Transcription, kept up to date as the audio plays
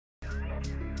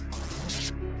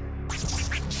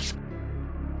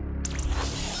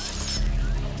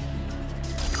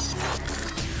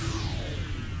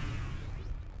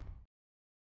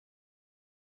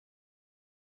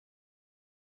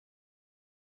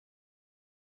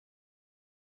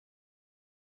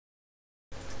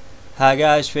Hi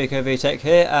guys, Fariko Vtec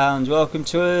here, and welcome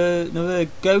to another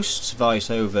Ghosts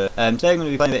voiceover. Today I'm going to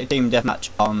be playing a bit of Team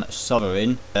Deathmatch on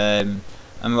Soverign. I'm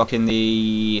rocking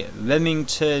the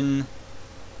Remington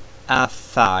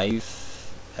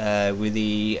R5 with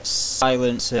the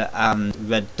silencer and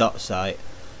red dot sight.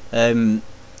 This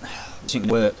didn't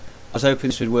work. I was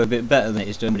hoping this would work a bit better than it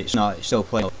is doing, but it's not. It's still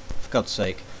playing, for God's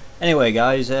sake. Anyway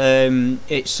guys,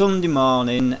 it's Sunday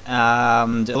morning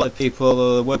and a lot of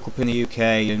people woke up in the UK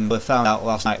and found out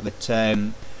last night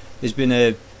that there's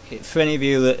been for any of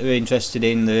you that are interested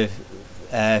in the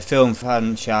film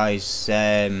franchise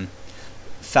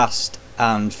Fast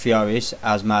and Furious,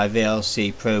 as my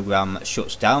VLC program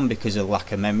shuts down because of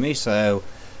lack of memory, so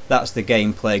that's the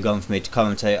gameplay gone for me to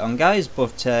commentate on, guys.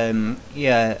 But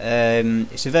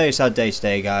it's a very sad day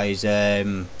today, guys.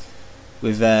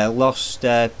 We've lost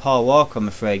Paul Walker, I'm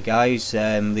afraid, guys,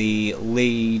 the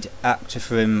lead actor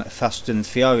from Fast and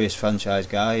Furious franchise,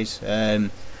 guys. Like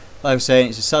I was saying,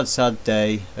 it's a sad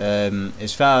day.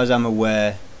 As far as I'm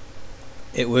aware,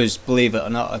 it was, believe it or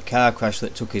not, a car crash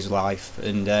that took his life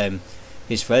and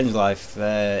his friend's life.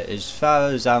 As far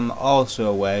as I'm also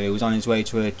aware, he was on his way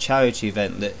to a charity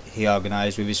event that he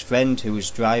organised with his friend who was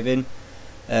driving.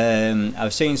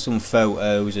 I've seen some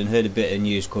photos and heard a bit of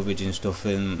news coverage and stuff,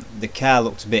 and the car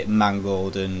looked a bit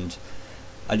mangled, and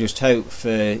I just hope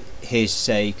for his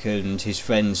sake and his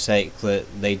friend's sake that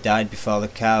they died before the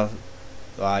car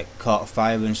caught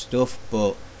fire and stuff.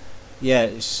 But yeah,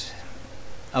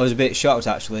 I was a bit shocked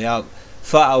actually. I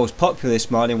thought I was popular this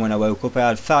morning when I woke up. I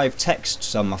had 5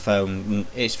 texts on my phone.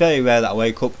 It's very rare that I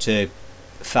wake up to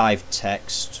 5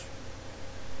 texts,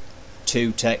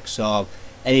 2 texts, or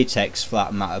any text for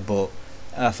that matter, but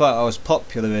I thought I was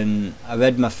popular, and I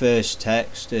read my first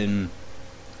text and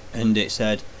it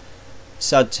said,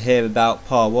 "Sad to hear about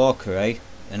Paul Walker, eh?"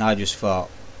 And I just thought,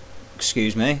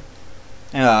 excuse me.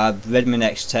 And I read my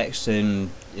next text, and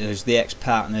it was the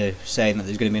ex-partner saying that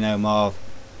there's going to be no more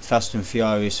Fast and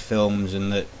Furious films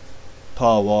and that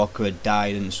Paul Walker had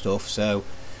died and stuff. So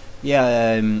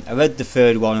yeah, I read the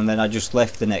third one and then I just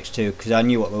left the next 2 because I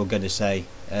knew what they were going to say.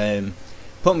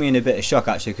 Put me in a bit of shock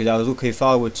actually, because I was looking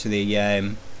forward to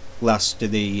the last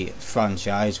of the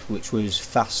franchise, which was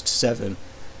Fast 7.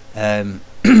 I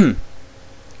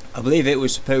believe it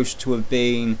was supposed to have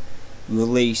been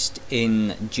released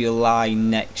in July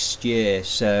next year,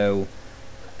 so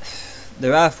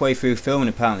they're halfway through filming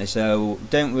apparently, so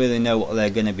don't really know what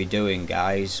they're going to be doing,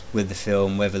 guys, with the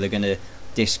film, whether they're going to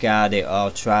discard it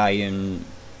or try and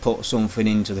put something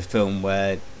into the film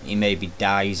where he maybe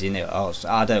dies in it, or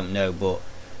I don't know. But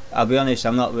I'll be honest,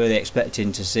 I'm not really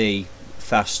expecting to see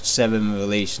Fast 7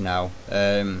 release now.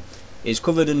 It's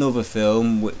covered another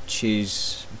film which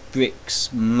is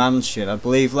Brick's Mansion. I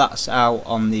believe that's out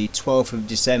on the 12th of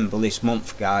December this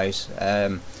month, guys.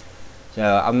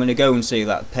 So I'm going to go and see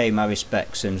that, pay my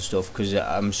respects and stuff, because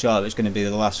I'm sure it's going to be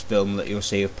the last film that you'll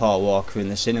see of Paul Walker in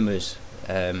the cinemas.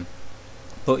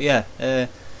 But yeah,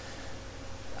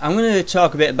 I'm going to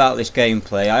talk a bit about this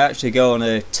gameplay. I actually go on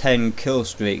a 10 kill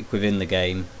streak within the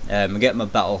game. I get my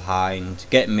Battlehind,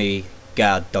 get me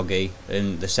guard doggy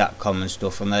and the SATCOM and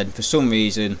stuff, and then for some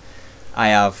reason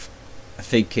I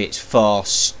think it's 4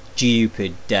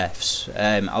 stupid deaths.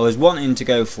 I was wanting to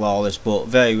go flawless, but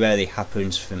very rarely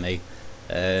happens for me.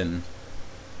 So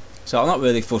I'm not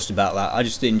really fussed about that. I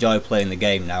just enjoy playing the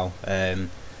game now.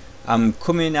 I'm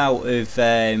coming out of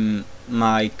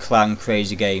my clan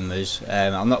Crazy Gamers.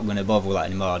 I'm not going to bother with that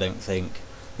anymore, I don't think.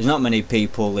 There's not many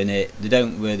people in it, they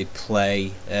don't really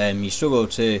play. You struggle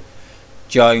to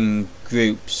join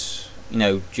groups, you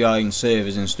know, join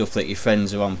servers and stuff that your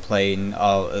friends are on playing,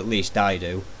 or at least I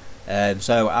do.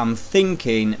 So I'm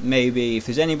thinking maybe if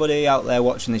there's anybody out there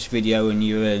watching this video and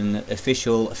you're an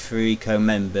official Fariko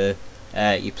member,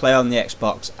 you play on the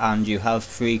Xbox and you have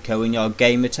Fariko in your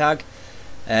gamer tag,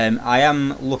 I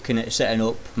am looking at setting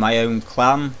up my own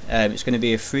clan. It's going to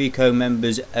be a Fariko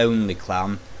members only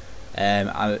clan.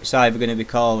 It's either going to be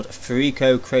called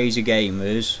Fariko Crazy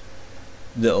Gamers,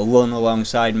 that'll run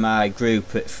alongside my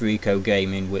group at Fariko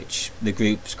Gaming, which the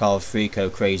group's called Fariko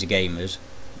Crazy Gamers.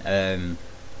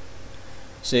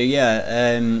 So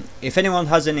yeah, if anyone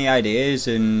has any ideas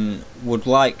and would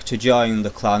like to join the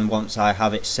clan once I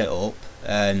have it set up,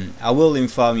 I will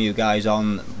inform you guys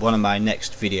on one of my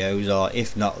next videos, or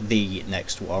if not the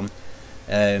next one.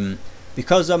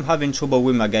 Because I'm having trouble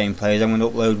with my gameplays, I'm going to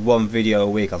upload 1 video a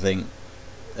week, I think.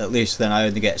 At least then I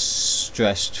only get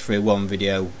stressed through 1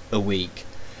 video a week.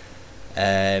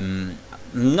 I'm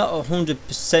not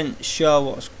 100% sure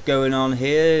what's going on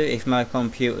here, if my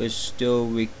computer's still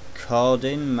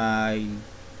recording my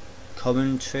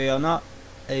commentary or not.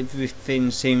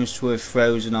 everything seems to have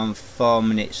frozen on 4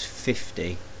 minutes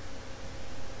 50.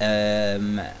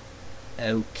 Okay.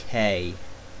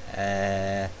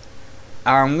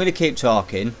 I'm going to keep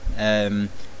talking.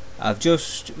 I've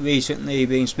just recently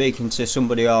been speaking to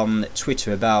somebody on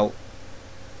Twitter about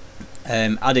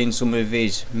adding some of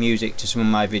his music to some of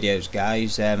my videos,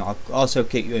 guys. I'll also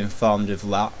keep you informed of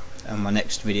that on my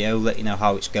next video, let you know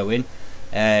how it's going.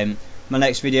 My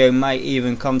next video might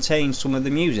even contain some of the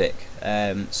music,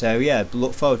 so yeah,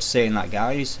 look forward to seeing that,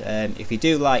 guys. If you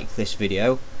do like this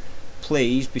video,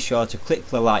 please be sure to click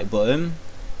the like button,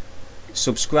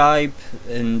 subscribe,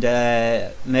 and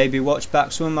maybe watch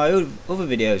back some of my other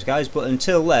videos, guys. But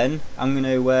until then, I'm going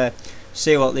to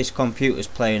see what this computer's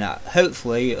playing at.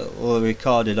 Hopefully it'll have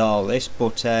recorded all this,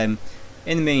 but in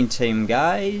the meantime,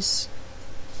 guys,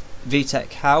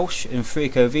 Vtec House and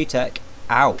Fariko Vtec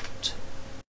out.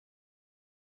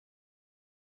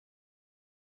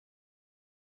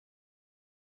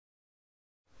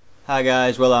 Hi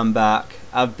guys, well, I'm back.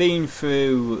 I've been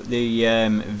through the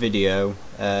video.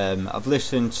 I've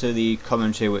listened to the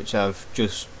commentary which I've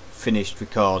just finished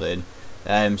recording.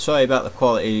 Sorry about the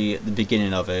quality at the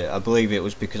beginning of it. I believe it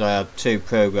was because I had two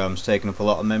programs taking up a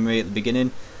lot of memory at the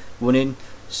beginning running,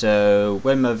 so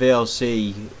when my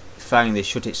VLC finally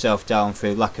shut itself down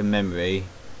through lack of memory,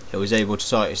 it was able to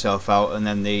sort itself out, and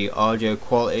then the audio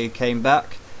quality came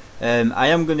back. I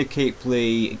am going to keep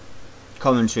the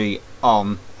commentary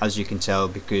on, as you can tell,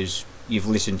 because you've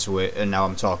listened to it and now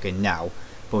I'm talking now,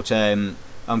 but I'm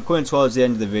coming towards the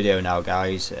end of the video now,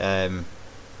 guys.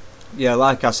 Yeah,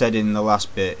 like I said in the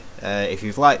last bit, if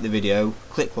you've liked the video,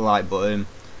 click the like button,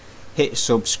 hit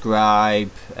subscribe,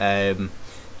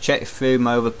 check through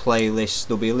my other playlists.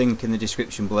 There'll be a link in the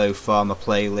description below for my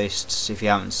playlists if you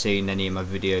haven't seen any of my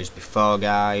videos before,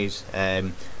 guys.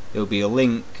 There'll be a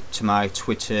link to my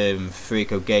Twitter and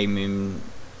Fariko Gaming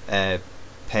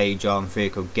page on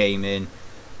Fariko Gaming,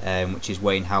 which is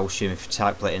Wayne Howsham. If you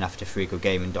type it in after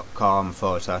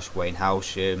farikogaming.com/Wayne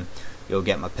Howsham, you'll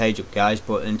get my page up, guys.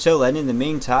 But until then, in the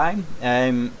meantime,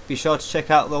 be sure to check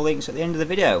out the links at the end of the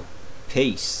video.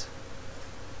 Peace.